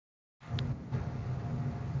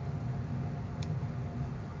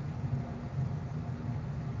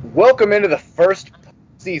Welcome into the first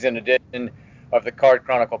season edition of the Card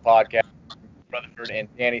Chronicle podcast. Rutherford and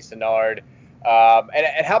Danny Sinnard.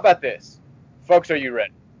 And how about this? Folks, are you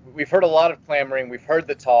ready? We've heard a lot of clamoring. We've heard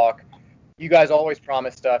the talk. You guys always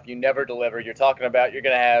promise stuff. You never deliver. You're talking about you're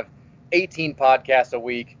going to have 18 podcasts a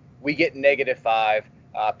week. We get -5.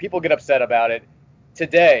 People get upset about it.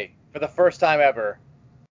 Today, for the first time ever,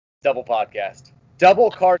 double podcast.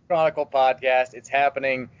 Double Card Chronicle podcast. It's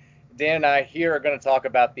happening. Dan and I here are going to talk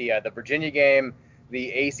about the Virginia game, the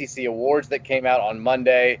ACC awards that came out on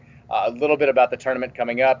Monday, a little bit about the tournament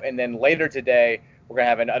coming up, and then later today we're going to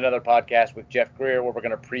have another podcast with Jeff Greer where we're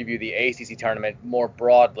going to preview the ACC tournament more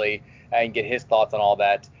broadly and get his thoughts on all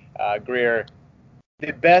that. Greer,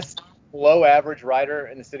 the best low average writer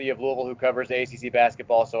in the city of Louisville who covers ACC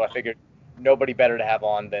basketball, so I figured nobody better to have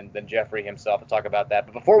on than Jeffrey himself to talk about that.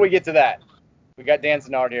 But before we get to that, we got Dan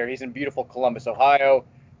Sinnard here. He's in beautiful Columbus, Ohio.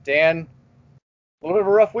 Dan, a little bit of a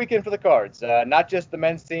rough weekend for the Cards. Not just the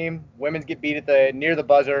men's team. Women's get beat at near the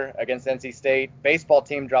buzzer against NC State. Baseball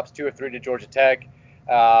team drops 2 of 3 to Georgia Tech.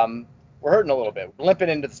 We're hurting a little bit. We're limping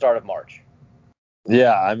into the start of March.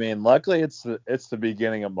 Yeah, I mean, luckily it's the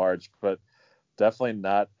beginning of March, but definitely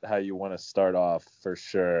not how you want to start off for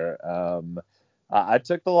sure. I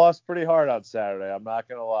took the loss pretty hard on Saturday. I'm not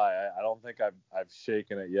gonna lie. I don't think I've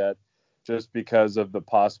shaken it yet, just because of the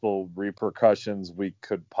possible repercussions we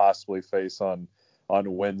could possibly face on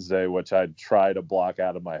Wednesday, which I'd try to block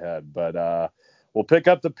out of my head. But we'll pick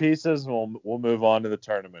up the pieces and we'll move on to the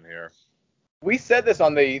tournament here. We said this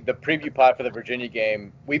on the preview pod for the Virginia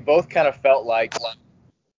game. We both kind of felt like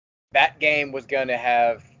that game was going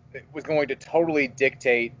to totally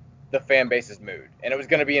dictate the fan base's mood, and it was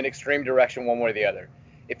going to be an extreme direction one way or the other.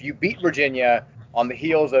 If you beat Virginia on the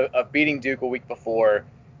heels of beating Duke a week before,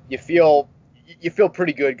 you feel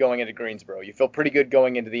pretty good going into Greensboro. You feel pretty good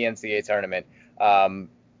going into the NCAA tournament.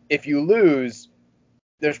 If you lose,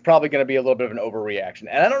 there's probably going to be a little bit of an overreaction.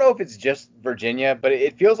 And I don't know if it's just Virginia, but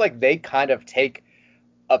it feels like they kind of take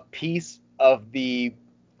a piece of the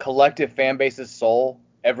collective fan base's soul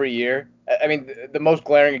every year. I mean, the most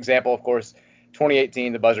glaring example, of course,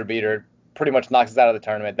 2018, the buzzer beater pretty much knocks us out of the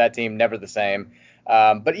tournament. That team never the same.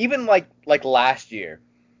 But even like last year,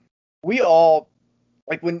 we all,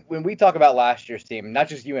 like when we talk about last year's team, not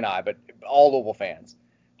just you and I, but all Louisville fans,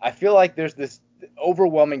 I feel like there's this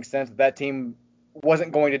overwhelming sense that team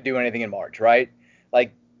wasn't going to do anything in March, right?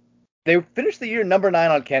 Like, they finished the year number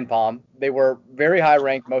 9 on KenPom. They were very high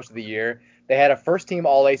ranked most of the year. They had a first-team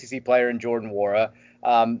All-ACC player in Jordan Nwora.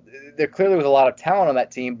 There clearly was a lot of talent on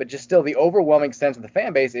that team, but just still the overwhelming sense of the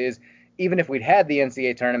fan base is, even if we'd had the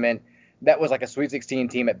NCAA tournament, that was like a Sweet 16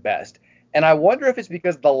 team at best. And I wonder if it's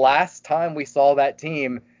because the last time we saw that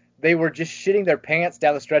team, they were just shitting their pants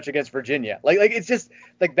down the stretch against Virginia. Like it's just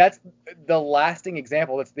like that's the lasting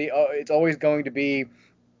example. It's always going to be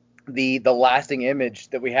the lasting image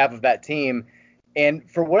that we have of that team. And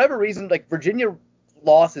for whatever reason, like Virginia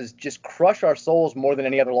losses just crush our souls more than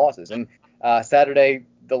any other losses. And Saturday,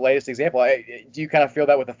 the latest example. Do you kind of feel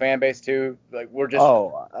that with the fan base too? Like we're just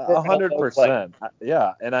 100%.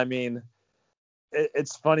 Yeah, and I mean,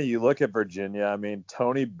 it's funny. You look at Virginia. I mean,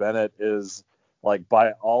 Tony Bennett is, like,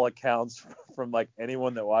 by all accounts, from like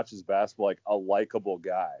anyone that watches basketball, like a likable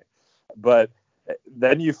guy. But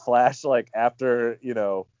then you flash, like, after,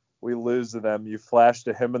 we lose to them, you flash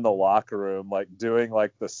to him in the locker room, like doing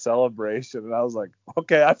like the celebration. And I was like,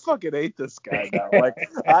 okay, I fucking hate this guy now. Like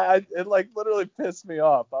it like literally pissed me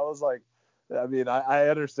off. I was like, I mean, I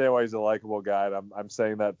understand why he's a likable guy. And I'm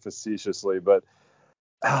saying that facetiously, but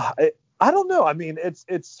I don't know. I mean,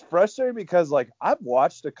 it's frustrating because, like, I've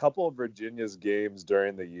watched a couple of Virginia's games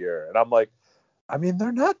during the year, and I'm like, I mean,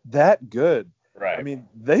 they're not that good. Right. I mean,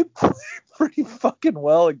 they play pretty fucking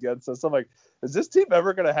well against us. I'm like, is this team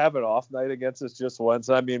ever going to have an off night against us just once?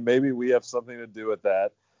 I mean, maybe we have something to do with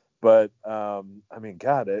that. But, I mean,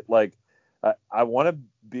 God, I want to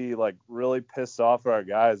be, like, really pissed off at our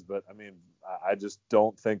guys, but, I mean, I just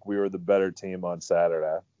don't think we were the better team on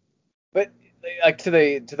Saturday. But, like, to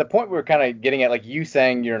the point we were kind of getting at, like you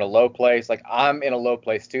saying you're in a low place, like I'm in a low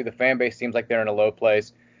place too. The fan base seems like they're in a low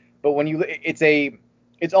place. But when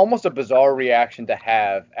it's almost a bizarre reaction to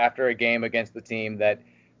have after a game against the team that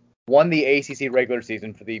won the ACC regular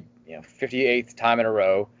season for the 58th time in a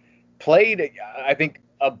row, played, I think,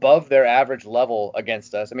 above their average level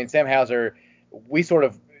against us. I mean, Sam Hauser, we sort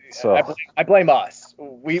of, I blame us.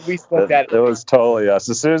 We spoke that. It was totally us.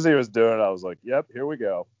 As soon as he was doing it, I was like, yep, here we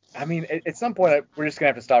go. I mean, at some point, we're just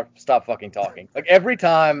going to have to stop fucking talking. Like, every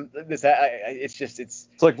time it's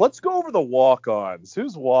like, let's go over the walk-ons.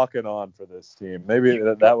 Who's walking on for this team? Maybe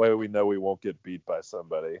that way we know we won't get beat by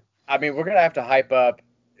somebody. I mean, we're going to have to hype up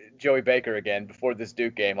Joey Baker again before this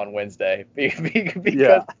Duke game on Wednesday because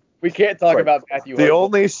we can't talk about Matthew the Hurt.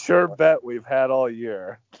 only sure bet we've had all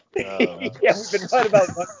year. Yeah, we've been right about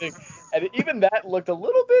one thing, and even that looked a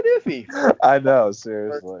little bit iffy. I know,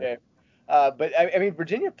 seriously. But I mean,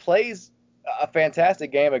 Virginia plays a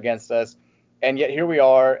fantastic game against us, and yet here we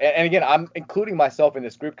are. And again, I'm including myself in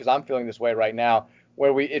this group because I'm feeling this way right now,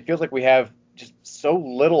 where it feels like we have just so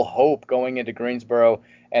little hope going into Greensboro,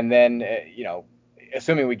 and then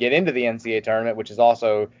assuming we get into the NCAA tournament, which is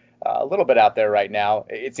also a little bit out there right now,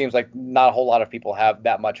 it seems like not a whole lot of people have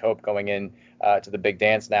that much hope going in to the big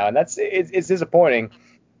dance now, and it's disappointing.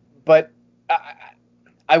 But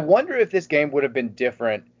I wonder if this game would have been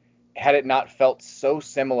different had it not felt so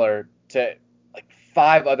similar to like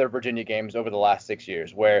 5 other Virginia games over the last 6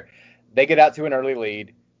 years, where they get out to an early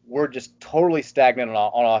lead, we're just totally stagnant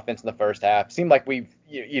on offense in the first half. Seemed like we've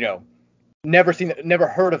never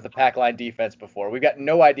heard of the pack line defense before. We've got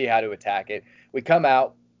no idea how to attack it. We come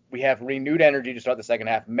out, we have renewed energy to start the second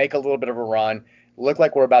half, make a little bit of a run, look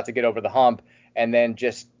like we're about to get over the hump, and then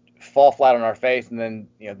just fall flat on our face, and then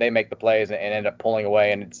they make the plays and end up pulling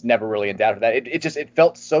away, and it's never really in doubt of that. It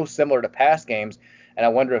felt so similar to past games, and I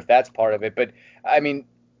wonder if that's part of it. But I mean,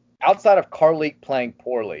 outside of Carleek playing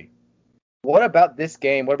poorly, what about this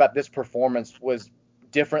game? What about this performance was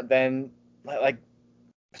different than like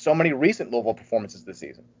so many recent Louisville performances this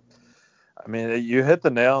season? I mean, you hit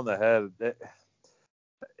the nail on the head.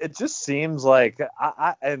 It just seems like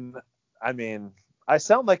I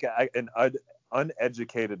sound like an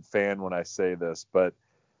uneducated fan when I say this, but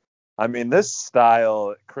I mean, this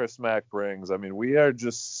style Chris Mack brings, I mean, we are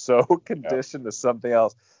just so conditioned to something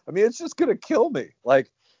else. I mean, it's just going to kill me. Like,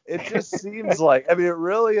 it just seems like, I mean, it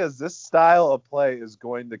really is. This style of play is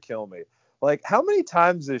going to kill me. Like, how many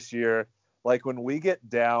times this year, like when we get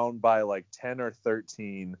down by like 10 or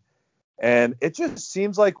 13, and it just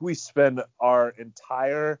seems like we spend our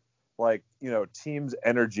entire team's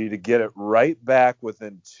energy to get it right back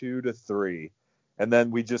within 2 to 3. And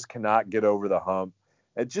then we just cannot get over the hump.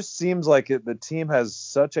 It just seems like the team has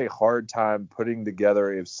such a hard time putting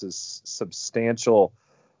together a substantial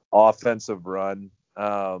offensive run.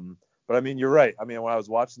 But I mean, you're right. I mean, when I was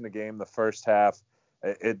watching the game, the first half,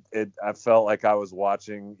 I felt like I was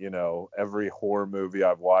watching, every horror movie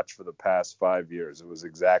I've watched for the past 5 years. It was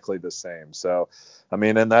exactly the same. So, I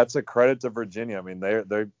mean, and that's a credit to Virginia. I mean,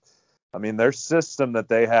 their system that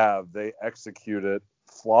they have, they execute it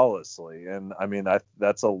flawlessly. And I mean,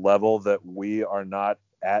 that's a level that we are not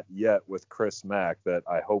at yet with Chris Mack that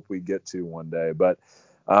I hope we get to one day. But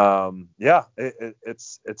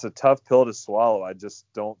it's a tough pill to swallow. I just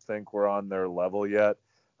don't think we're on their level yet.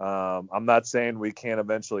 I'm not saying we can't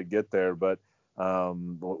eventually get there, but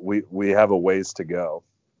we have a ways to go.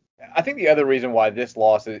 I think the other reason why this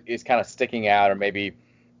loss is kind of sticking out, or maybe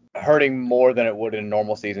hurting more than it would in a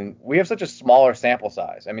normal season, we have such a smaller sample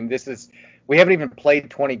size. I mean, we haven't even played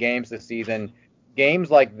 20 games this season.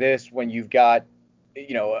 Games like this, when you've got,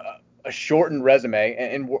 a shortened resume,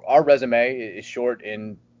 and our resume is short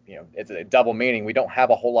in, it's a double meaning. We don't have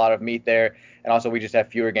a whole lot of meat there, and also we just have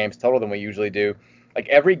fewer games total than we usually do. Like,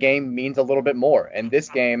 every game means a little bit more. And this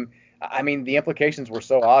game, I mean, the implications were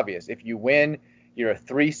so obvious. If you win, you're a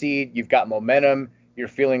 3 seed, you've got momentum. You're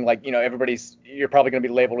feeling like, you're probably going to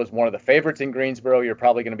be labeled as one of the favorites in Greensboro. You're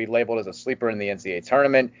probably going to be labeled as a sleeper in the NCAA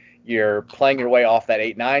tournament. You're playing your way off that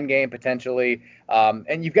 8-9 game potentially. And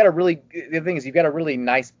the other thing is you've got a really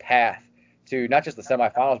nice path to not just the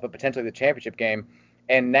semifinals, but potentially the championship game.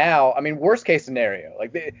 And now, I mean, worst case scenario,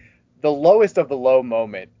 like the lowest of the low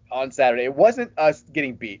moment on Saturday, it wasn't us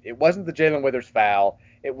getting beat. It wasn't the Jalen Withers foul.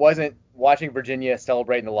 It wasn't watching Virginia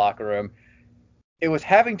celebrate in the locker room. It was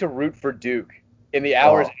having to root for Duke in the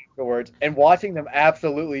hours afterwards and watching them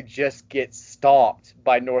absolutely just get stomped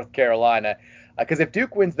by North Carolina. Because if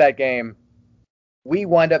Duke wins that game, we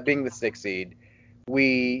wind up being the 6th seed.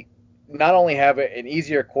 We not only have an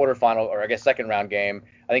easier quarterfinal, or I guess second round game,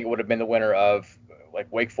 I think it would have been the winner of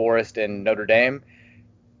like Wake Forest and Notre Dame.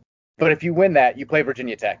 But if you win that, you play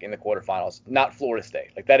Virginia Tech in the quarterfinals, not Florida State.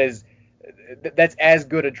 Like, that's as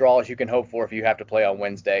good a draw as you can hope for if you have to play on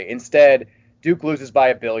Wednesday. Instead, Duke loses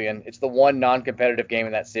by $1 billion. It's the one non-competitive game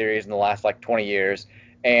in that series in the last 20 years.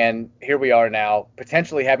 And here we are now,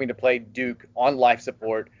 potentially having to play Duke on life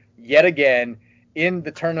support yet again in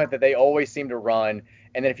the tournament that they always seem to run.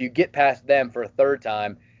 And then if you get past them for a third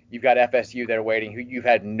time, you've got FSU there waiting, who you've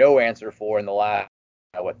had no answer for in the last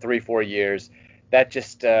 3-4 years. That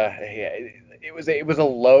just it was a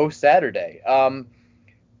low Saturday.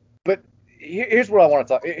 But here's what I want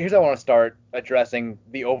to talk. Here's how I want to start addressing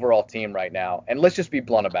the overall team right now, and let's just be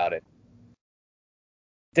blunt about it.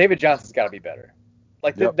 David Johnson's got to be better.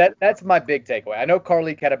 Like Yep. that's my big takeaway. I know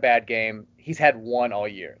Carlik had a bad game. He's had one all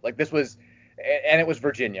year. Like this was, and it was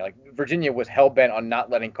Virginia. Like Virginia was hell bent on not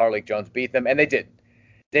letting Carlik Jones beat them, and they didn't.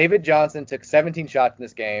 David Johnson took 17 shots in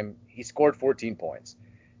this game. He scored 14 points.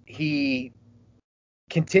 He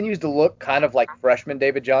continues to look kind of like freshman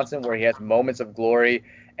David Johnson, where he has moments of glory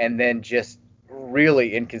and then just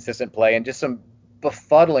really inconsistent play and just some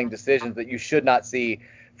befuddling decisions that you should not see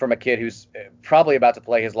from a kid who's probably about to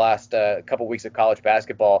play his last couple weeks of college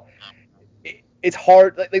basketball. It's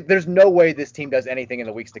hard. Like, there's no way this team does anything in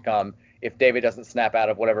the weeks to come if David doesn't snap out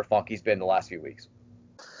of whatever funk he's been the last few weeks.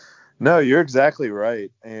 No, you're exactly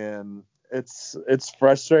right. And it's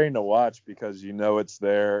frustrating to watch because it's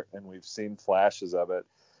there and we've seen flashes of it.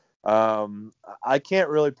 I can't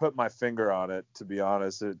really put my finger on it, to be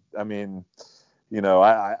honest. I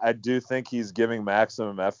do think he's giving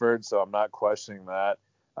maximum effort, so I'm not questioning that.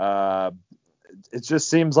 It just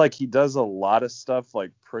seems like he does a lot of stuff like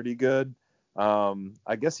pretty good.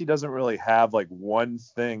 I guess he doesn't really have like one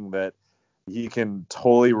thing that he can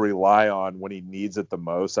totally rely on when he needs it the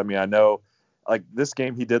most. I mean, I know like this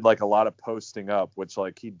game he did like a lot of posting up, which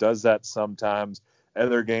like he does that sometimes.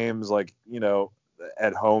 Other games like,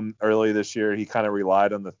 at home early this year, he kind of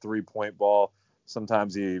relied on the 3-point ball.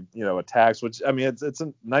 Sometimes he, attacks, which I mean, it's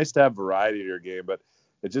nice to have variety to your game, but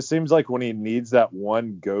it just seems like when he needs that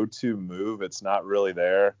one go-to move, it's not really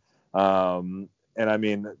there. And I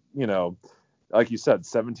mean, like you said,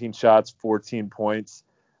 17 shots, 14 points.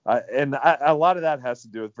 A lot of that has to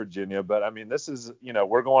do with Virginia, but I mean, this is,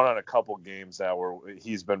 we're going on a couple games now where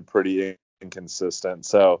he's been pretty inconsistent.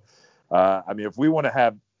 So, I mean, if we want to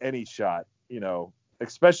have any shot,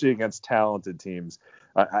 especially against talented teams,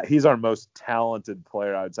 he's our most talented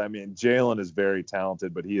player, I would say. I mean, Jalen is very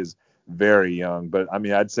talented, but he is very young. But I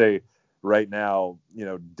mean, I'd say right now,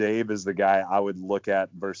 Dave is the guy I would look at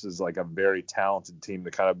versus like a very talented team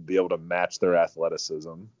to kind of be able to match their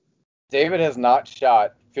athleticism. David has not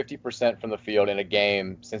shot 50% from the field in a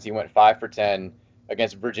game since he went 5 for 10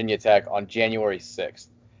 against Virginia Tech on January 6th.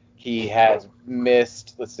 He has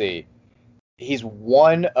missed, he's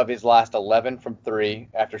 1 of his last 11 from 3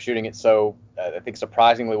 after shooting it so, I think,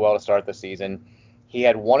 surprisingly well to start the season. He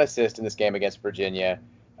had 1 assist in this game against Virginia.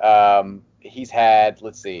 He's had,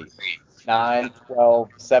 9, 12,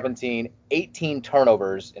 17, 18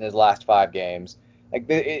 turnovers in his last 5 games. Like,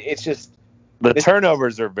 it's just... The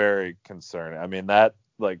turnovers are very concerning. I mean, that,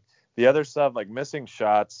 like, the other stuff, like missing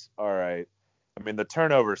shots, all right. I mean, the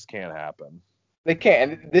turnovers can't happen. They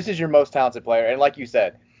can't. And this is your most talented player. And like you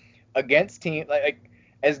said, against teams, like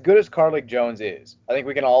as good as Carlik Jones is, I think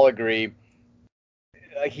we can all agree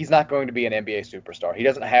he's not going to be an NBA superstar. He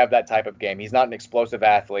doesn't have that type of game. He's not an explosive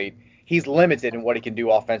athlete. He's limited in what he can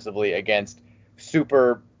do offensively against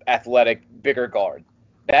super athletic, bigger guard.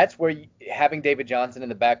 That's where having David Johnson in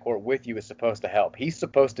the backcourt with you is supposed to help. He's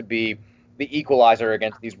supposed to be the equalizer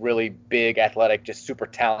against these really big, athletic, just super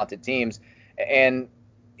talented teams. And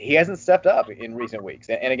he hasn't stepped up in recent weeks.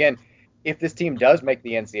 And again, if this team does make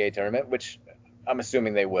the NCAA tournament, which I'm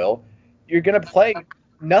assuming they will, you're going to play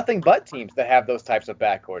nothing but teams that have those types of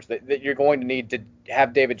backcourts, that you're going to need to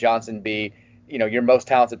have David Johnson be, your most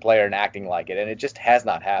talented player and acting like it. And it just has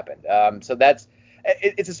not happened. So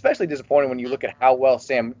it's especially disappointing when you look at how well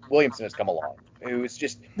Sam Williamson has come along, who's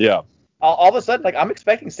just all of a sudden, like, I'm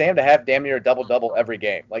expecting Sam to have damn near a double-double every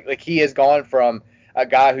game. Like he has gone from a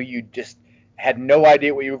guy who you just had no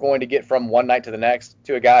idea what you were going to get from one night to the next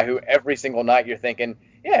to a guy who every single night you're thinking,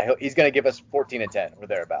 yeah, he's going to give us 14 and 10 or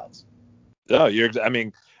thereabouts. No,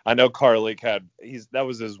 I know Carlik that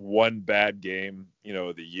was his one bad game,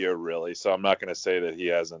 of the year really. So I'm not going to say that he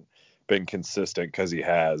hasn't been consistent, because he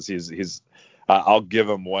has. I'll give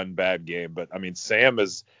him one bad game, but I mean, Sam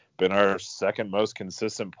has been our second most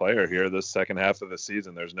consistent player here this second half of the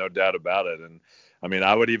season. There's no doubt about it. And I mean,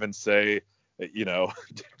 I would even say,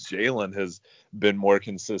 Jalen has been more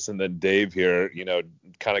consistent than Dave here,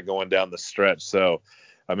 kind of going down the stretch. So,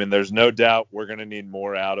 I mean, there's no doubt we're going to need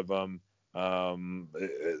more out of him.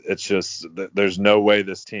 It's just there's no way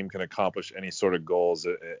this team can accomplish any sort of goals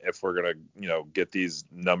if we're going to, get these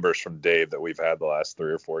numbers from Dave that we've had the last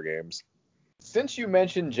 3 or 4 games. Since you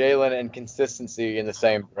mentioned Jalen and consistency in the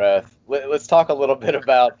same breath, let's talk a little bit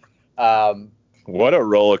about what a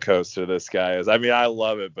roller coaster this guy is. I mean, I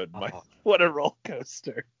love it, but what a roller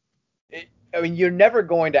coaster. You're never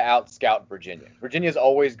going to out-scout Virginia. Virginia's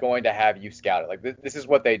always going to have you scouted. Like, this is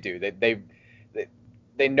what they do.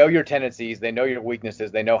 They know your tendencies. They know your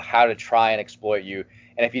weaknesses. They know how to try and exploit you.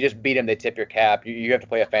 And if you just beat them, they tip your cap. You have to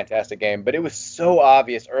play a fantastic game. But it was so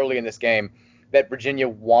obvious early in this game that Virginia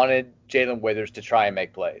wanted Jalen Withers to try and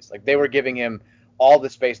make plays. Like, they were giving him all the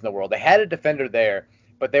space in the world. They had a defender there,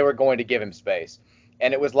 but they were going to give him space.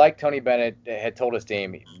 And it was like Tony Bennett had told his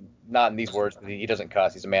team, not in these words, because he doesn't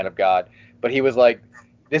cuss, he's a man of God, but he was like,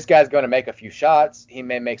 this guy's going to make a few shots, he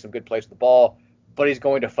may make some good plays with the ball, but he's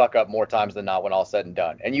going to fuck up more times than not when all's said and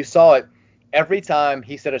done. And you saw it every time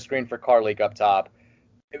he set a screen for Carlik up top.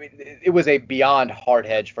 I mean, it was a beyond hard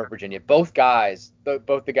hedge for Virginia. Both guys,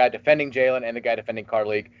 both the guy defending Jalen and the guy defending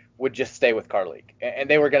Carlik, would just stay with Carlik. And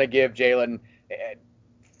they were going to give Jalen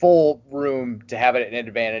full room to have an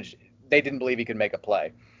advantage. They didn't believe he could make a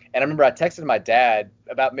play. And I remember I texted my dad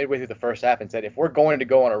about midway through the first half and said, if we're going to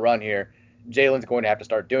go on a run here, Jalen's going to have to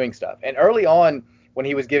start doing stuff. And early on, when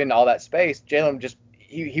he was given all that space, Jalen just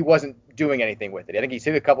he wasn't doing anything with it. I think he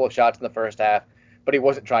took a couple of shots in the first half, but he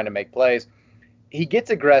wasn't trying to make plays. He gets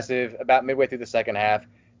aggressive about midway through the second half,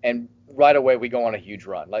 and right away we go on a huge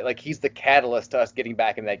run. Like he's the catalyst to us getting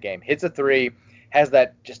back in that game. Hits a three, has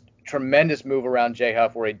that just tremendous move around Jay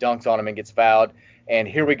Huff where he dunks on him and gets fouled, and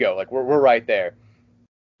here we go. Like we're right there.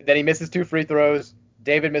 Then he misses 2 free throws.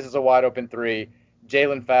 David misses a wide open 3.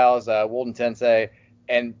 Jalen fouls Wolden Tensei,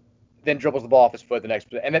 and then dribbles the ball off his foot the next,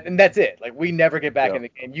 and that's it. Like we never get back in the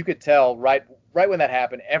game. You could tell right when that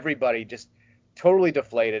happened, everybody just totally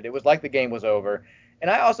deflated. It was like the game was over. And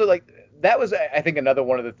I also that was, I think, another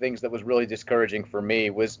one of the things that was really discouraging for me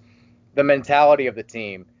was the mentality of the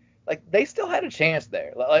team. Like they still had a chance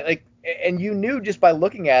there. And you knew just by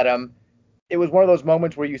looking at them, it was one of those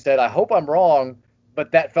moments where you said, I hope I'm wrong,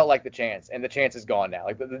 but that felt like the chance, and the chance is gone now.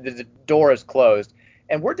 Like the door is closed.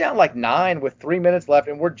 And we're down 9 with 3 minutes left,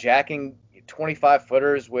 and we're jacking 25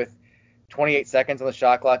 footers with 28 seconds on the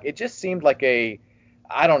shot clock. It just seemed like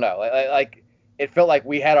I don't know, like it felt like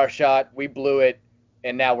we had our shot, we blew it,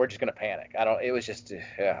 and now we're just gonna panic. It was just,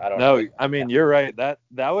 I don't know. No, I mean you're right. That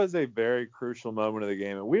was a very crucial moment of the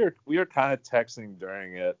game, and we were kind of texting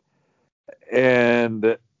during it,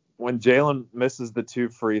 and when Jalen misses the 2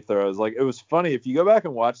 free throws, it was funny if you go back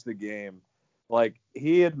and watch the game.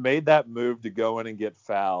 He had made that move to go in and get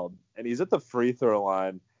fouled, and he's at the free throw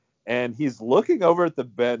line, and he's looking over at the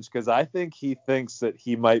bench because I think he thinks that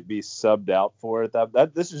he might be subbed out for it.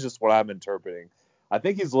 That this is just what I'm interpreting. I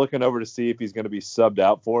think he's looking over to see if he's going to be subbed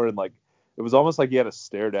out for it, and it was almost like he had a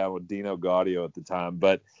stare down with Dino Gaudio at the time.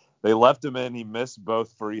 But they left him in. He missed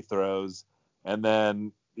both free throws, and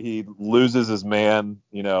then he loses his man.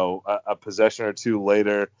 A possession or two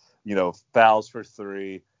later, fouls for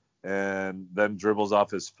 3. And then dribbles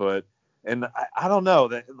off his foot. And I don't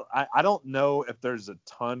know. I don't know if there's a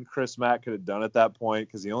ton Chris Mack could have done at that point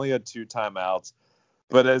because he only had 2 timeouts.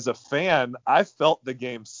 But as a fan, I felt the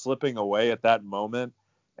game slipping away at that moment.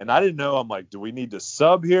 And I didn't know. I'm like, do we need to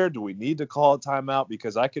sub here? Do we need to call a timeout?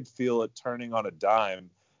 Because I could feel it turning on a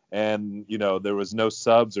dime. And, there was no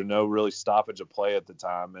subs or no really stoppage of play at the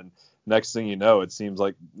time. And next thing you know, it seems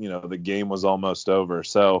like, the game was almost over.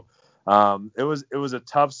 So, it was a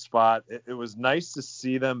tough spot. It was nice to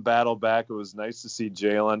see them battle back. It was nice to see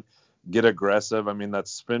Jalen get aggressive. I mean, that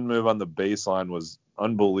spin move on the baseline was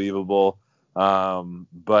unbelievable.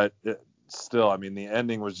 But still, I mean, the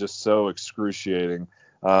ending was just so excruciating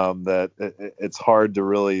that it's hard to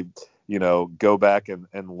really, go back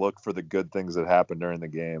and look for the good things that happened during the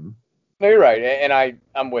game. No, you're right, and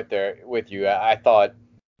I'm with you. I thought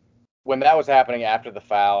when that was happening after the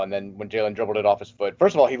foul, and then when Jalen dribbled it off his foot,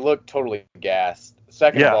 first of all, he looked totally gassed.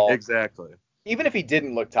 Second of all, exactly. Even if he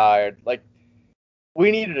didn't look tired, we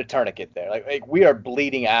needed a tourniquet there. Like we are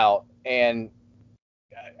bleeding out, and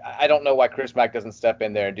I don't know why Chris Mack doesn't step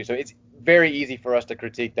in there and do so. It's very easy for us to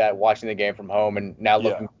critique that watching the game from home and now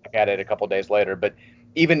looking back at it a couple days later. But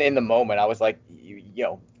even in the moment, I was like,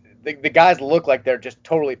 the guys look like they're just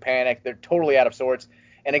totally panicked. They're totally out of sorts.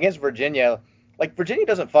 And against Virginia, Virginia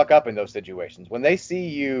doesn't fuck up in those situations. When they see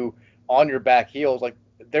you on your back heels,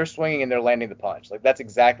 they're swinging and they're landing the punch. That's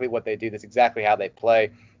exactly what they do. That's exactly how they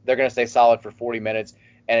play. They're going to stay solid for 40 minutes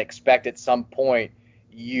and expect at some point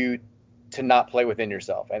you to not play within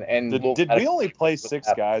yourself. And did we only play 6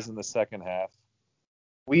 guys in the second half?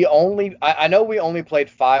 I know we only played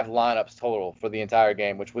 5 lineups total for the entire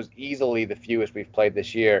game, which was easily the fewest we've played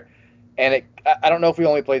this year. And I don't know if we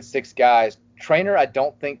only played 6 guys. Trainer, I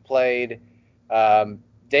don't think played.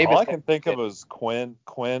 Davis. All I can think of is Quinn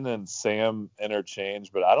and Sam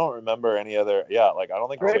interchange, but I don't remember any other. Yeah, I don't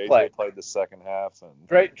think JJ played the second half.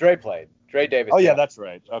 And Dre played. Dre Davis. Oh yeah, that's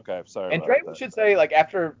right. Okay, sorry. And Dre, we should say,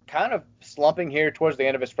 after kind of slumping here towards the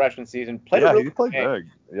end of his freshman season, played he played big.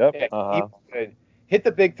 Yep. Yeah, he played good. Hit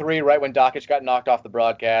the big 3 right when Dokic got knocked off the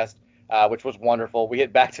broadcast, which was wonderful. We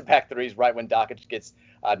hit back-to-back threes right when Dokic gets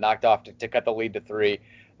knocked off to cut the lead to 3.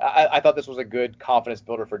 I thought this was a good confidence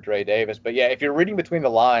builder for Dre Davis. But, yeah, if you're reading between the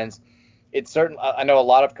lines, it's certain. I know a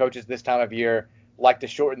lot of coaches this time of year like to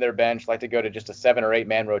shorten their bench, like to go to just a 7 or 8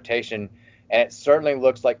 man rotation, and it certainly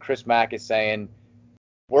looks like Chris Mack is saying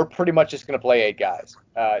we're pretty much just going to play 8 guys.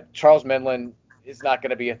 Charles Minlin is not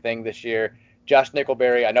going to be a thing this year. Josh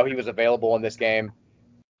Nickelberry, I know he was available in this game,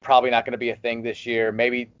 probably not going to be a thing this year.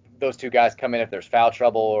 Maybe those 2 guys come in if there's foul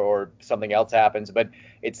trouble or something else happens, but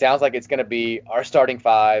it sounds like it's going to be our starting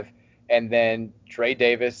 5, and then Trey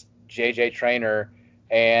Davis, JJ Traynor,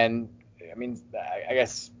 and I mean, I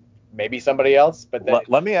guess maybe somebody else. But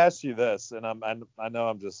let me ask you this, and I know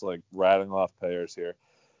I'm just like rattling off players here.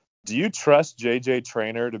 Do you trust JJ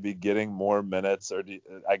Traynor to be getting more minutes, or do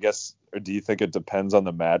you think it depends on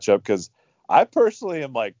the matchup? Because I personally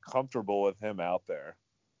am like comfortable with him out there.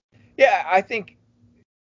 Yeah, I think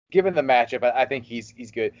given the matchup, I think he's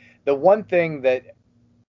good. The one thing that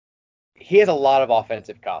he has a lot of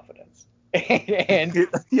offensive confidence, and you're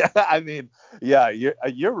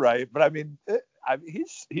right, but I mean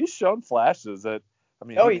he's shown flashes that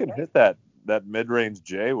he can hit that mid-range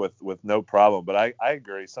J with no problem. But I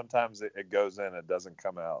agree, sometimes it goes in, it doesn't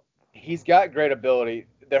come out. He's got great ability.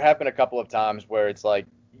 There have been a couple of times where it's like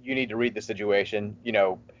you need to read the situation.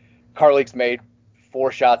 Carlik's made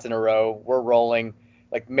 4 shots in a row. We're rolling.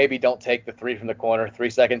 Like, maybe don't take the 3 from the corner 3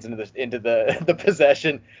 seconds into the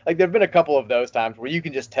possession. Like, there've been a couple of those times where you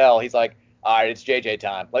can just tell he's like, all right, it's JJ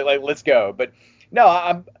time. Like let's go. But no,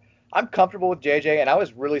 I'm comfortable with JJ, and I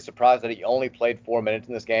was really surprised that he only played 4 minutes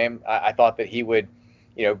in this game. I thought that he would,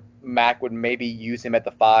 Mac would maybe use him at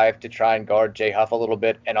the 5 to try and guard Jay Huff a little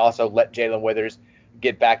bit, and also let Jalen Withers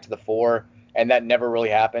get back to the 4. And that never really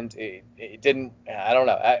happened. It didn't. I don't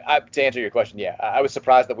know. To answer your question, yeah, I was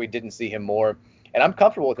surprised that we didn't see him more. And I'm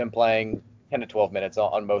comfortable with him playing 10 to 12 minutes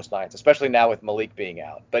on most nights, especially now with Malik being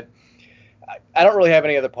out. But I don't really have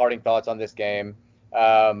any other parting thoughts on this game.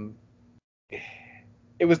 It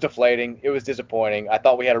was deflating. It was disappointing. I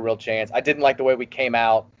thought we had a real chance. I didn't like the way we came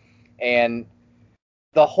out. And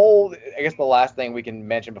the last thing we can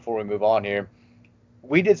mention before we move on here,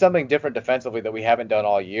 we did something different defensively that we haven't done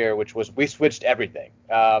all year, which was we switched everything.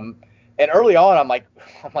 And early on, I'm like,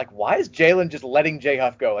 why is Jalen just letting Jay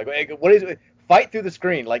Huff go? Like, what is it? Fight through the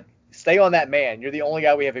screen. Like, stay on that man. You're the only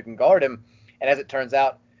guy we have who can guard him. And as it turns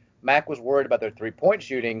out, Mac was worried about their 3-point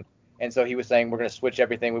shooting, and so he was saying we're going to switch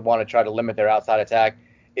everything. We want to try to limit their outside attack.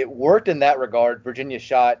 It worked in that regard. Virginia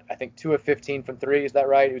shot, I think, 2 of 15 from 3. Is that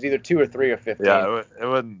right? It was either 2 or 3 or 15. Yeah, it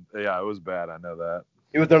wasn't. Yeah, it was bad. I know that.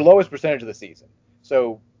 It was their lowest percentage of the season.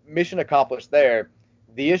 So mission accomplished there.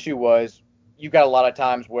 The issue was you've got a lot of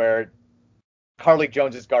times where Carlik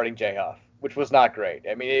Jones is guarding Jay Huff, which was not great.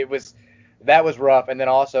 I mean, that was rough. And then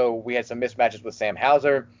also we had some mismatches with Sam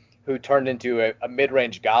Hauser, who turned into a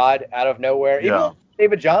mid-range god out of nowhere. Yeah. Even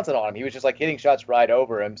David Johnson on him. He was just like hitting shots right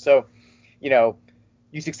over him. So, you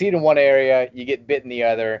succeed in one area, you get bit in the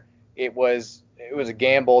other. It was a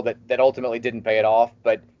gamble that ultimately didn't pay it off.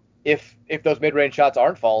 But if those mid-range shots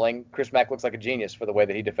aren't falling, Chris Mack looks like a genius for the way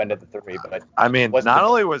that he defended the 3. But I mean, not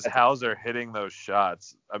only was Hauser hitting those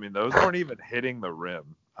shots, I mean, those weren't even hitting the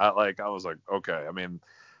rim. I was like, okay. I mean,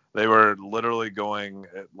 they were literally going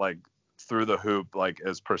like through the hoop like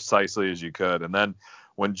as precisely as you could. And then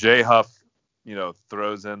when Jay Huff,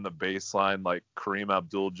 throws in the baseline like Kareem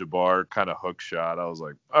Abdul-Jabbar kind of hook shot, I was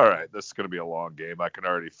like, all right, this is going to be a long game. I can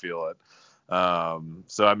already feel it.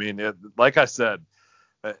 So, I mean, like I said,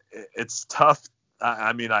 it's tough.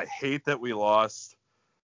 I mean, I hate that we lost,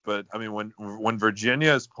 but I mean, when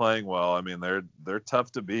Virginia is playing well, I mean, they're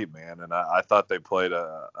tough to beat, man. And I thought they played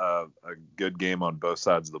a good game on both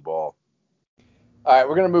sides of the ball. All right,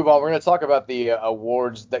 we're going to move on. We're going to talk about the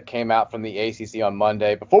awards that came out from the ACC on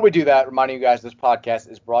Monday. Before we do that, reminding you guys this podcast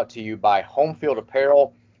is brought to you by Home Field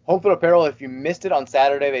Apparel. Home Field Apparel, if you missed it on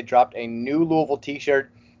Saturday, they dropped a new Louisville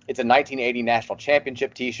t-shirt. It's a 1980 National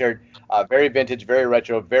Championship t-shirt. Very vintage, very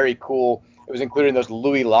retro, very cool. It was included in those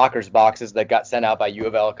Louis Lockers boxes that got sent out by U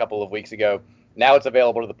of L a couple of weeks ago. Now it's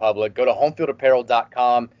available to the public. Go to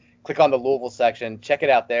homefieldapparel.com, click on the Louisville section, check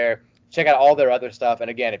it out there. Check out all their other stuff. And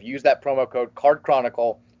again, if you use that promo code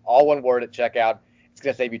CardChronicle, all one word at checkout, it's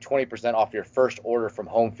going to save you 20% off your first order from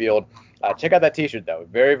Home Field. Check out that t-shirt, though.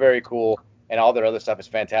 Very, very cool. And all their other stuff is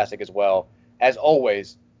fantastic as well. As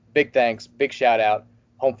always, big thanks, big shout out,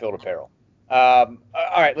 Home Field Apparel. All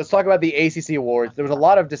right, let's talk about the ACC awards. There was a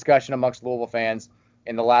lot of discussion amongst Louisville fans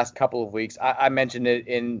in the last couple of weeks. I mentioned it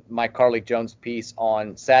in my Carlik Jones piece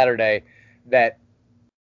on Saturday that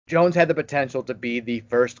Jones had the potential to be the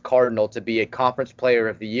first Cardinal to be a Conference Player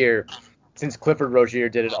of the Year since Clifford Rozier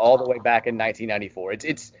did it all the way back in 1994.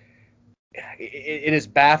 It is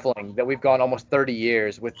baffling that we've gone almost 30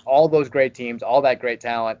 years with all those great teams, all that great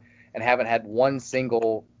talent, and haven't had one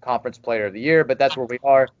single conference player of the year, but that's where we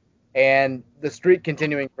are. And the streak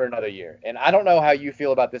continuing for another year. And I don't know how you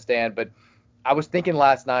feel about this, Dan, but I was thinking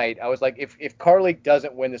last night, I was like, if Carlik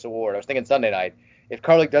doesn't win this award, I was thinking Sunday night, if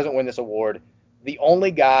Carlik doesn't win this award, the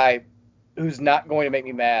only guy who's not going to make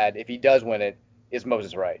me mad if he does win it is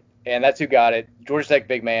Moses Wright. And that's who got it. Georgia Tech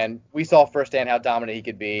big man. We saw firsthand how dominant he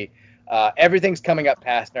could be. Everything's coming up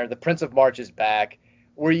Pastner. The Prince of March is back.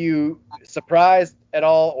 Were you surprised at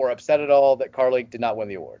all or upset at all that Carlik did not win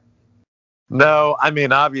the award? No, I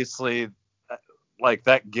mean, obviously, like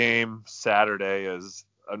that game Saturday is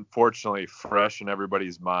unfortunately fresh in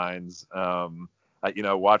everybody's minds.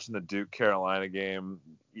 Watching the Duke Carolina game,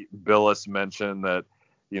 Billis mentioned that,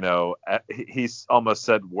 he almost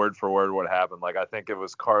said word for word what happened. Like, I think it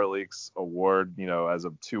was Carlik's award, as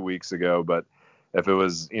of 2 weeks ago, but if it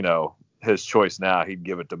was, his choice now, he'd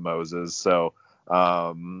give it to Moses. So,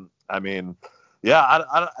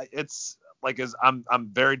 it's like, I'm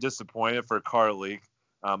very disappointed for Carlik.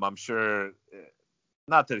 I'm sure,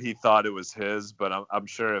 not that he thought it was his, but I'm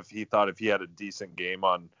sure if he had a decent game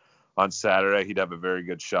on Saturday, he'd have a very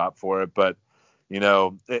good shot for it. But,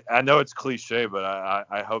 I know it's cliche, but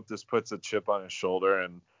I hope this puts a chip on his shoulder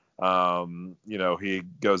and, he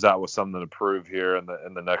goes out with something to prove here in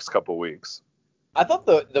the next couple weeks. I thought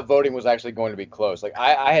the voting was actually going to be close. Like,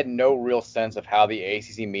 I had no real sense of how the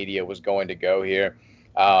ACC media was going to go here.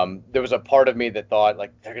 There was a part of me that thought,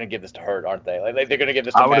 like, they're going to give this to Hurt, aren't they? Like they're going to give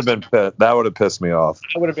this to I would have been pissed. That would have pissed me off.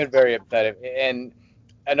 I would have been very upset. And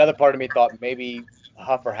another part of me thought maybe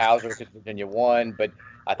Huff or Hauser because Virginia won, but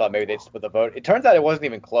I thought maybe they'd split the vote. It turns out it wasn't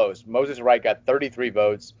even close. Moses Wright got 33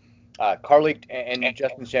 votes. Carlik and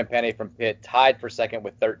Justin Champagnie from Pitt tied for second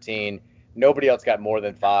with 13. Nobody else got more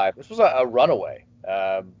than 5. This was a runaway.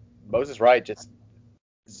 Moses Wright just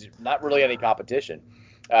not really any competition.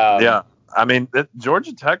 Yeah. I mean,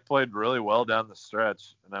 Georgia Tech played really well down the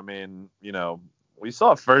stretch. And, I mean, we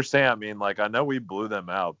saw firsthand. I mean, like, I know we blew them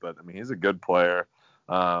out, but, I mean, he's a good player.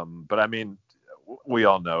 But, I mean, we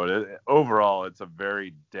all know it. Overall, it's a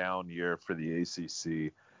very down year for the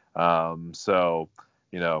ACC. So,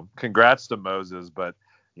 congrats to Moses, but,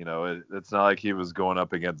 it's not like he was going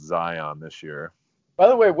up against Zion this year. By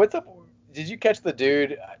the way, did you catch the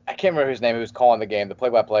dude? I can't remember his name. Who was calling the game, the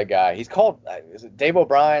play-by-play guy. He's called. Is it Dave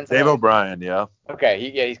O'Brien? Dave O'Brien, yeah. Okay,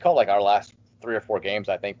 he's called like our last 3 or 4 games,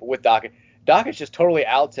 I think. But with Dockett, Dockett just totally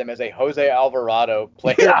outs him as a Jose Alvarado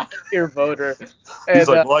player voter. And, he's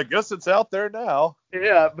like, well, I guess it's out there now.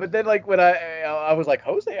 Yeah, but then like when I was like,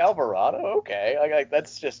 Jose Alvarado, okay, like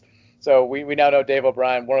that's just so we now know Dave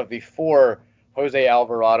O'Brien, one of the 4 Jose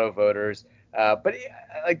Alvarado voters. But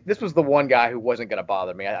like this was the one guy who wasn't going to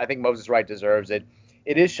bother me. I think Moses Wright deserves it.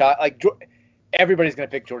 It is shot like everybody's going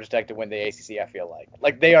to pick Georgia Tech to win the ACC. I feel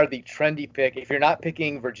like they are the trendy pick. If you're not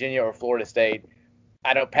picking Virginia or Florida State,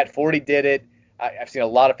 I know Pat Forty did it. I've seen a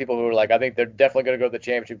lot of people who are like, I think they're definitely going to go to the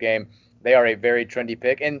championship game. They are a very trendy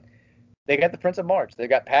pick, and they got the Prince of March. They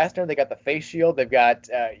got Pastner. They got the face shield. They've got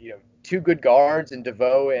 2 good guards in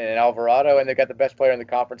DeVoe and Alvarado, and they've got the best player in the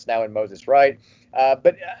conference now in Moses Wright.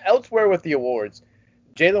 But elsewhere with the awards,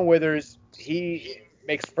 Jalen Withers, he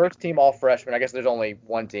makes first team all freshman. I guess there's only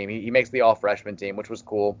one team. He makes the all freshman team, which was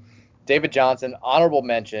cool. David Johnson, honorable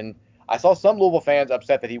mention. I saw some Louisville fans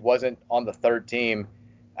upset that he wasn't on the third team.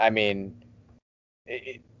 I mean,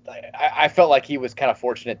 I felt like he was kind of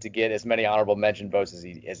fortunate to get as many honorable mention votes as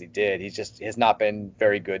he did. He just has not been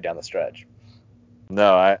very good down the stretch.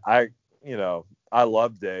 No, I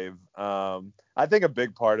love Dave. I think a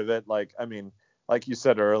big part of it, like you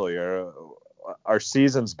said earlier, our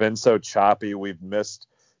season's been so choppy. We've missed,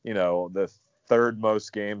 the 3rd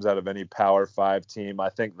most games out of any Power 5 team. I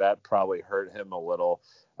think that probably hurt him a little.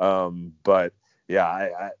 But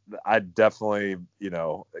yeah, I definitely,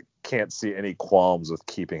 can't see any qualms with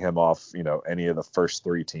keeping him off, any of the first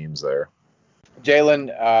 3 teams there.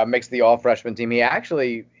 Jalen makes the all freshman team. He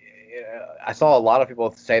actually, I saw a lot of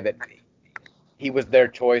people say that he was their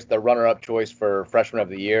choice, the runner-up choice for freshman of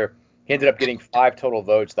the year. He ended up getting 5 total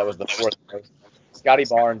votes. That was the 4th most. Scotty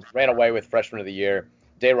Barnes ran away with freshman of the year.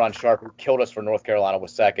 Day'Ron Sharpe, who killed us for North Carolina,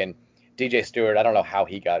 was 2nd. DJ Stewart, I don't know how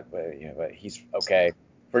he got, but he's okay.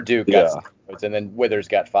 For Duke, got 6 votes, and then Withers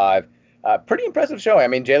got 5. Pretty impressive showing. I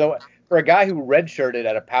mean, Jalen, for a guy who redshirted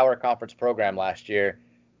at a power conference program last year,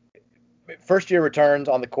 first-year returns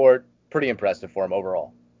on the court, pretty impressive for him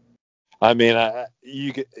overall. I mean,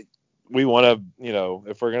 we want to,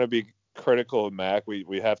 if we're going to be critical of Mac,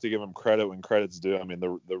 we have to give him credit when credit's due. I mean,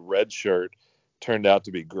 the red shirt turned out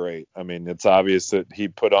to be great. I mean, it's obvious that he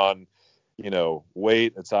put on,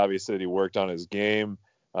 weight. It's obvious that he worked on his game.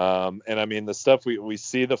 And I mean, the stuff we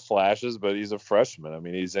see the flashes, but he's a freshman. I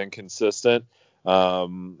mean, he's inconsistent.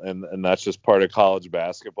 And that's just part of college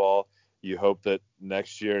basketball. You hope that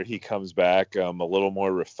next year he comes back a little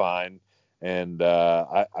more refined. And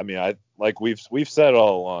I mean, like we've said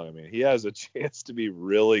all along. I mean, he has a chance to be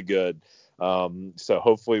really good. So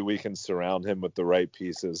hopefully we can surround him with the right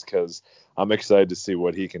pieces, because I'm excited to see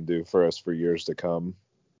what he can do for us for years to come.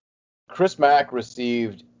 Chris Mack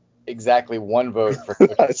received exactly one vote for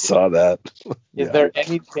Coach. I saw that. Is there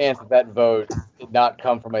any chance that vote did not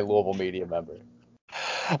come from a Louisville media member?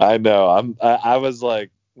 I know. I was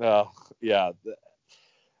like, oh, yeah.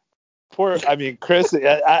 I mean, Chris,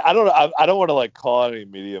 I don't know. I don't want to like call any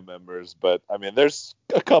media members, but I mean, there's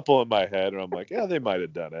a couple in my head, and I'm like, yeah, they might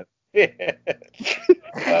have done it. Yeah.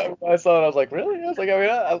 I saw it. I was like, really? I was like, I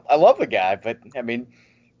mean, I love the guy, but I mean,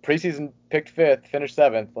 preseason picked fifth, finished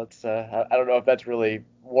seventh. I don't know if that's really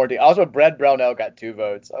warranted. Also, Brad Brownell got 2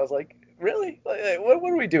 votes. I was like, really? Like, what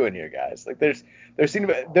are we doing here, guys? Like, there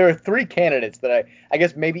are 3 candidates that I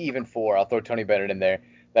guess maybe even 4. I'll throw Tony Bennett in there,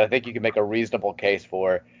 that I think you can make a reasonable case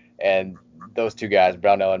for. And those 2 guys,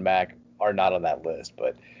 Brownell and Mack, are not on that list.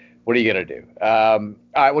 But what are you going to do? All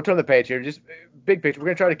right, we'll turn the page here. Just big picture. We're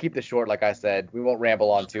going to try to keep this short, like I said. We won't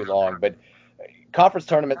ramble on too long. But conference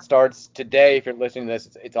tournament starts today. If you're listening to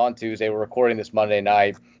this, it's on Tuesday. We're recording this Monday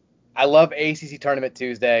night. I love ACC Tournament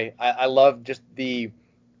Tuesday. I love just the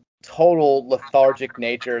total lethargic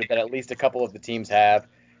nature that at least a couple of the teams have.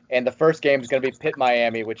 And the first game is going to be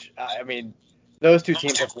Pitt-Miami, which, I mean, those 2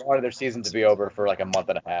 teams have wanted their season to be over for like a month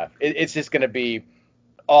and a half. It's just going to be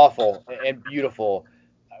awful and beautiful.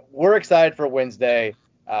 We're excited for Wednesday.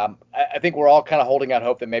 I think we're all kind of holding out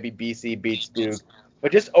hope that maybe BC beats Duke.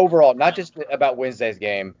 But just overall, not just about Wednesday's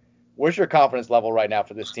game, where's your confidence level right now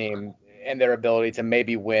for this team and their ability to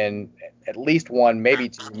maybe win at least 1, maybe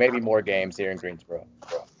 2, maybe more games here in Greensboro?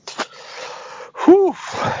 Whew.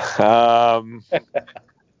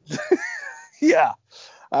 Yeah,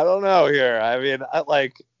 I don't know here. I mean,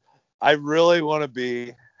 I really want to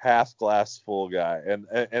be half glass full guy, and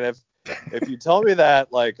if you tell me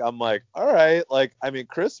that, like, I'm like, all right, like, I mean,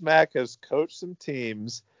 Chris Mack has coached some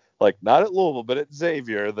teams, like not at Louisville, but at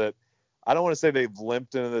Xavier, that I don't want to say they've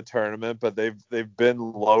limped into the tournament, but they've been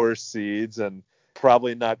lower seeds and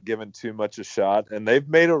probably not given too much a shot, and they've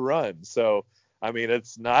made a run. So, I mean,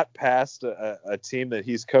 it's not past a team that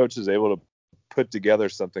he's coached is able to put together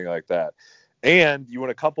something like that. And you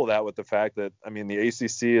want to couple that with the fact that, I mean, the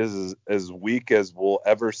ACC is as weak as we'll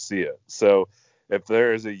ever see it. So if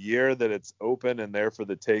there is a year that it's open and there for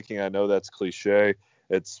the taking, I know that's cliche,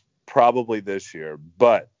 it's probably this year.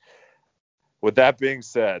 But with that being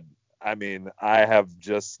said, I mean, I have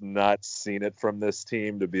just not seen it from this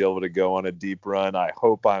team to be able to go on a deep run. I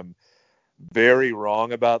hope I'm very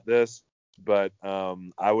wrong about this, but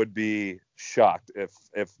I would be shocked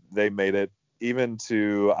if they made it even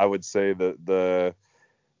to, I would say, the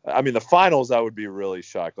finals. I would be really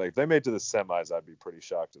shocked. Like, if they made it to the semis, I'd be pretty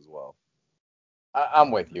shocked as well.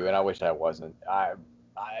 I'm with you, and I wish I wasn't. I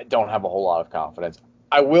don't have a whole lot of confidence.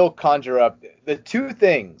 I will conjure up the 2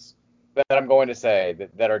 things that I'm going to say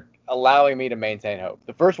that are allowing me to maintain hope.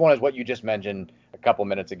 The first one is what you just mentioned a couple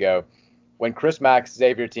minutes ago. When Chris Mack's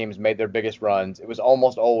Xavier teams made their biggest runs, it was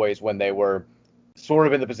almost always when they were sort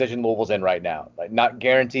of in the position Louisville's in right now, like not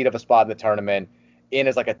guaranteed of a spot in the tournament, in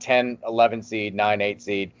as like a 10, 11 seed, 9, 8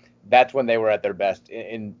 seed. That's when they were at their best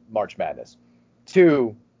in March Madness.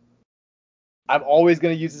 2, I'm always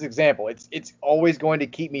going to use this example. It's always going to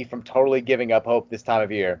keep me from totally giving up hope this time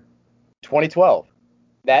of year. 2012,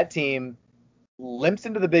 that team limps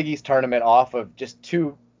into the Big East tournament off of just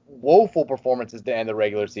 2 woeful performances to end the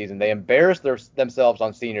regular season. They embarrassed themselves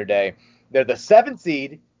on senior day. They're the 7th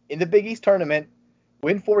seed in the Big East tournament,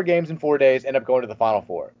 win 4 games in 4 days, end up going to the Final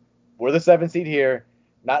Four. We're the 7th seed here.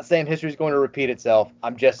 Not saying history's going to repeat itself.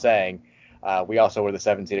 I'm just saying we also were the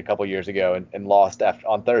 7th seed a couple years ago and lost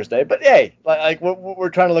on Thursday. But hey, like we're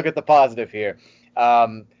trying to look at the positive here.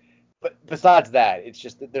 But besides that, it's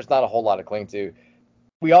just there's not a whole lot to cling to.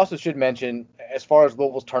 We also should mention, as far as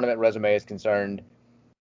Louisville's tournament resume is concerned,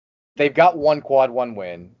 they've got 1 quad 1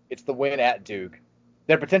 win. It's the win at Duke.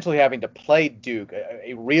 They're potentially having to play Duke,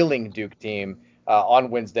 a reeling Duke team, on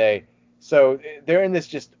Wednesday. So they're in this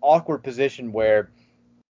just awkward position where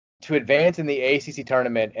to advance in the ACC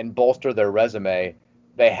tournament and bolster their resume,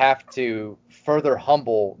 they have to further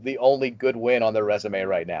humble the only good win on their resume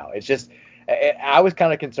right now. It's just, I was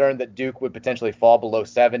kind of concerned that Duke would potentially fall below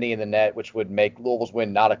 70 in the net, which would make Louisville's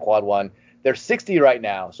win not a quad 1. They're 60 right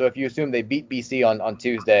now. So if you assume they beat BC on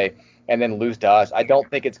Tuesday and then lose to us, I don't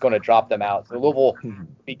think it's going to drop them out. So Louisville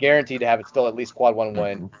be guaranteed to have it still at least quad 1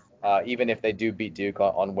 win. even if they do beat Duke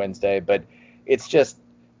on Wednesday. But it's just,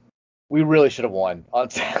 we really should have won on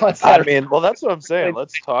Saturday. I mean, well, that's what I'm saying.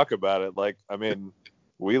 Let's talk about it. Like, I mean,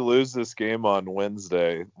 we lose this game on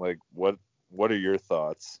Wednesday. Like, what are your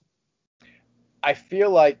thoughts? I feel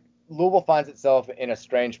like Louisville finds itself in a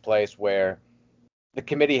strange place where the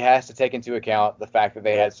committee has to take into account the fact that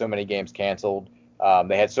they had so many games canceled.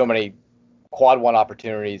 They had so many quad one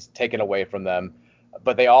opportunities taken away from them,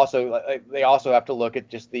 but they also have to look at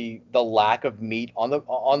just the lack of meat on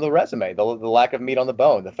the resume, the lack of meat on the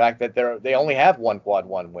bone, the fact that they only have one quad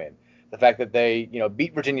one win, the fact that they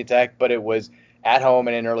beat Virginia Tech, but it was at home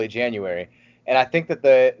and in early January. And I think that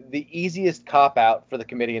the easiest cop out for the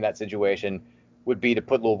committee in that situation would be to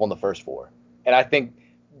put Louisville in the first four. And I think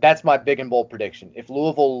that's my big and bold prediction. If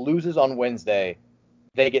Louisville loses on Wednesday,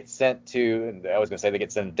 they get sent to, I was going to say they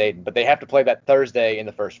get sent to Dayton, but they have to play that Thursday in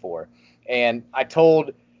the first four. And I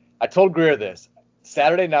told Greer this.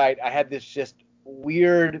 Saturday night, I had this just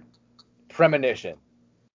weird premonition.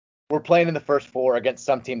 We're playing in the first four against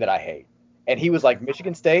some team that I hate. And he was like,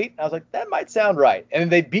 Michigan State? I was like, that might sound right. And then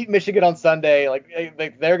they beat Michigan on Sunday. Like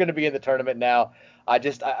they're going to be in the tournament now. I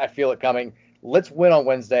feel it coming. Let's win on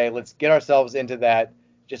Wednesday. Let's get ourselves into that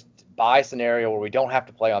just bye scenario where we don't have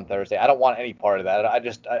to play on Thursday. I don't want any part of that. I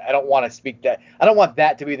don't want to speak that. I don't want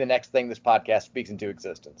that to be the next thing this podcast speaks into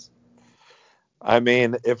existence. I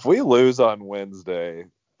mean, if we lose on Wednesday,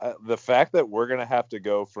 the fact that we're going to have to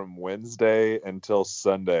go from Wednesday until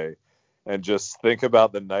Sunday and just think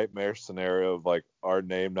about the nightmare scenario of like our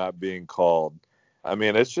name not being called. I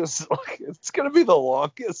mean, it's just like, it's going to be the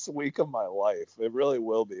longest week of my life. It really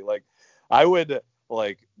will be. Like, I would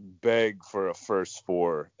like beg for a first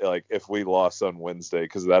four, like if we lost on Wednesday,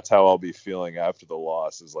 because that's how I'll be feeling after the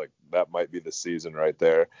loss, is like that might be the season right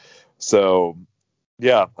there. So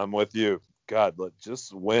yeah, I'm with you. God,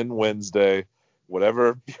 just win Wednesday,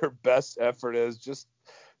 whatever your best effort is, just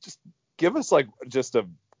give us like just a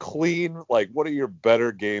clean, like, what are your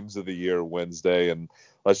better games of the year Wednesday, and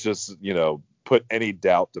let's just put any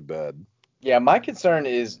doubt to bed. Yeah, my concern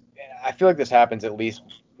is, I feel like this happens at least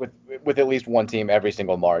with at least one team every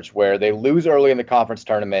single March, where they lose early in the conference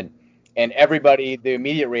tournament, and everybody, the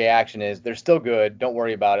immediate reaction is they're still good, don't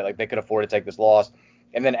worry about it, like they could afford to take this loss.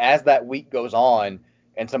 And then as that week goes on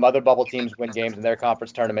and some other bubble teams win games in their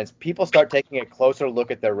conference tournaments, people start taking a closer look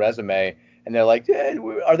at their resume, and they're like,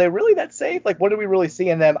 are they really that safe? Like, what do we really see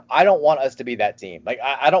in them? I don't want us to be that team. Like,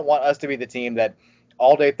 I don't want us to be the team that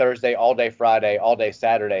all day Thursday, all day Friday, all day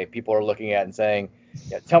Saturday, people are looking at and saying,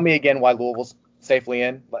 tell me again why Louisville's safely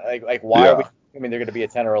in. Like why are we? I mean, they're going to be a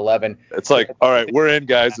 10 or 11. It's like, all right, we're in,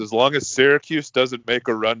 guys, as long as Syracuse doesn't make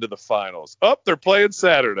a run to the finals. Oh, they're playing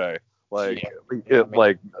Saturday. Like,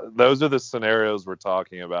 like those are the scenarios we're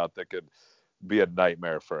talking about that could be a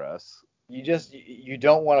nightmare for us. You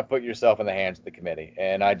don't want to put yourself in the hands of the committee,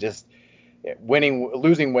 and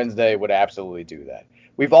losing Wednesday would absolutely do that.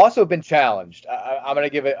 We've also been challenged. I'm going to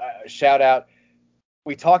give a shout out.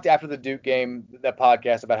 We talked after the Duke game, that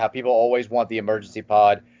podcast, about how people always want the emergency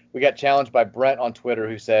pod. We got challenged by Brent on Twitter,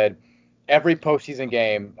 who said, every postseason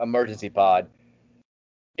game, emergency pod.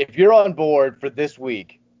 If you're on board for this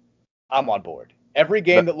week, I'm on board. Every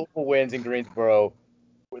game that Louisville wins in Greensboro,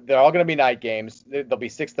 they're all going to be night games. They'll be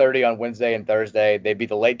 6:30 on Wednesday and Thursday. They'd be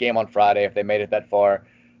the late game on Friday if they made it that far.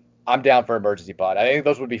 I'm down for emergency pod. I think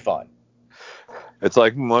those would be fun. It's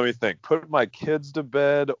like, let me think. Put my kids to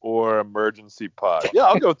bed or emergency pod? Yeah,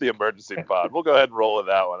 I'll go with the emergency pod. We'll go ahead and roll with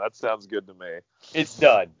that one. That sounds good to me. It's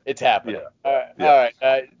done. It's happening. Yeah. All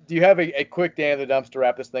right. Do you have a quick Dan in the dumps to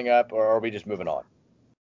wrap this thing up, or are we just moving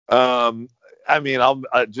on? I mean, I'll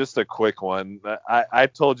just a quick one. I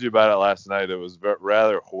told you about it last night. It was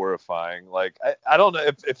rather horrifying. Like, I don't know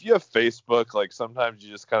if you have Facebook, like sometimes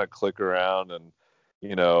you just kind of click around and,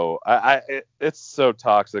 it's so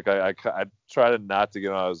toxic. I try to not to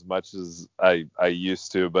get on as much as I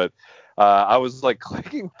used to, but I was like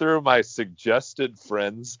clicking through my suggested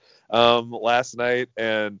friends last night,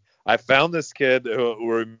 and I found this kid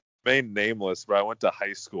who remained nameless, but I went to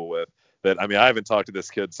high school with. That, I mean, I haven't talked to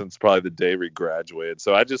this kid since probably the day we graduated.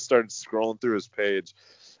 So I just started scrolling through his page,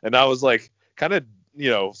 and I was like kind of,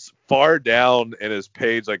 far down in his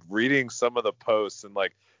page, like reading some of the posts, and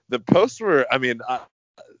like the posts were, I mean,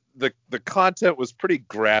 the content was pretty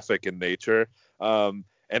graphic in nature.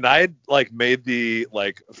 And I had like made the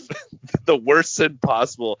like the worst sin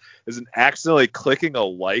possible is an accidentally clicking a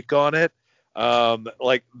like on it.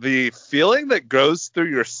 Like the feeling that goes through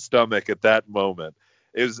your stomach at that moment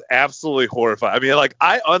is absolutely horrifying. I mean, like,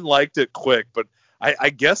 I unliked it quick, but I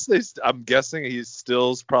guess I'm guessing he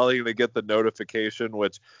still's probably going to get the notification,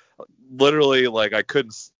 which literally, like, I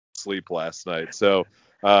couldn't sleep last night. So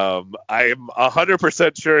I'm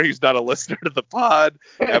 100% sure he's not a listener to the pod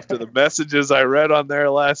after the messages I read on there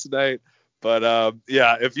last night. But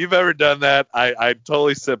yeah, if you've ever done that, I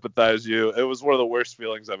totally sympathize you. It was one of the worst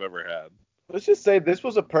feelings I've ever had. Let's just say this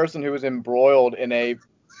was a person who was embroiled in a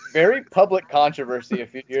very public controversy a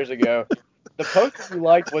few years ago. The post that you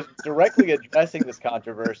liked was directly addressing this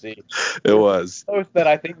controversy. It was a post that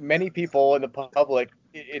I think many people in the public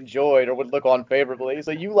enjoyed or would look on favorably.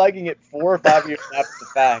 So you liking it 4 or 5 years after the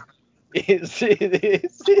fact it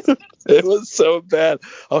was so bad.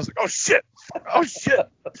 I was like, oh shit.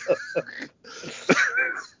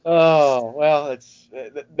 Oh, well,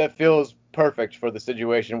 that feels perfect for the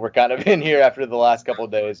situation we're kind of in here after the last couple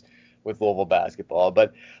of days with Louisville basketball.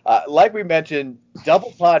 But like we mentioned,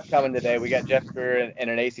 double pod coming today. We got Jeff Greer and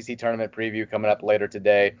an ACC tournament preview coming up later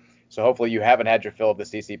today. So hopefully you haven't had your fill of the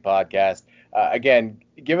CC podcast. Again,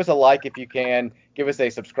 give us a like if you can. Give us a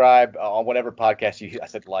subscribe on whatever podcast you use. I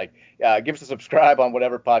said like. Give us a subscribe on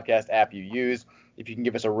whatever podcast app you use. If you can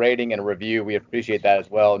give us a rating and a review, we appreciate that as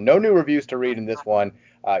well. No new reviews to read in this one.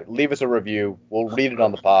 Leave us a review. We'll read it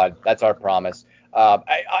on the pod. That's our promise.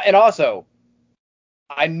 And also,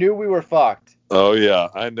 I knew we were fucked. Oh, yeah.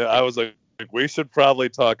 I know. I was like, we should probably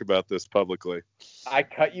talk about this publicly. I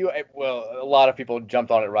cut you. Well, a lot of people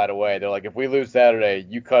jumped on it right away. They're like, if we lose Saturday,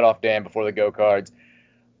 you cut off Dan before the go cards.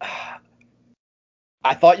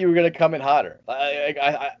 I thought you were gonna come in hotter.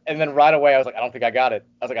 And then right away I was like, I don't think I got it.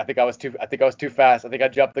 I was like, I think I was too fast. I think I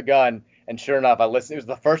jumped the gun. And sure enough, I listened. It was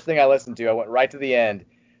the first thing I listened to. I went right to the end.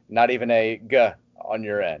 Not even a guh on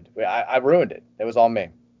your end. I ruined it. It was all me.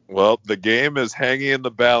 Well, the game is hanging in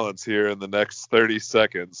the balance here in the next 30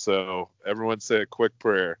 seconds. So everyone say a quick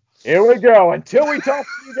prayer. Here we go. Until we talk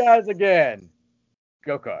to you guys again.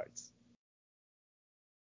 Go Cards.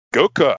 Go Cards.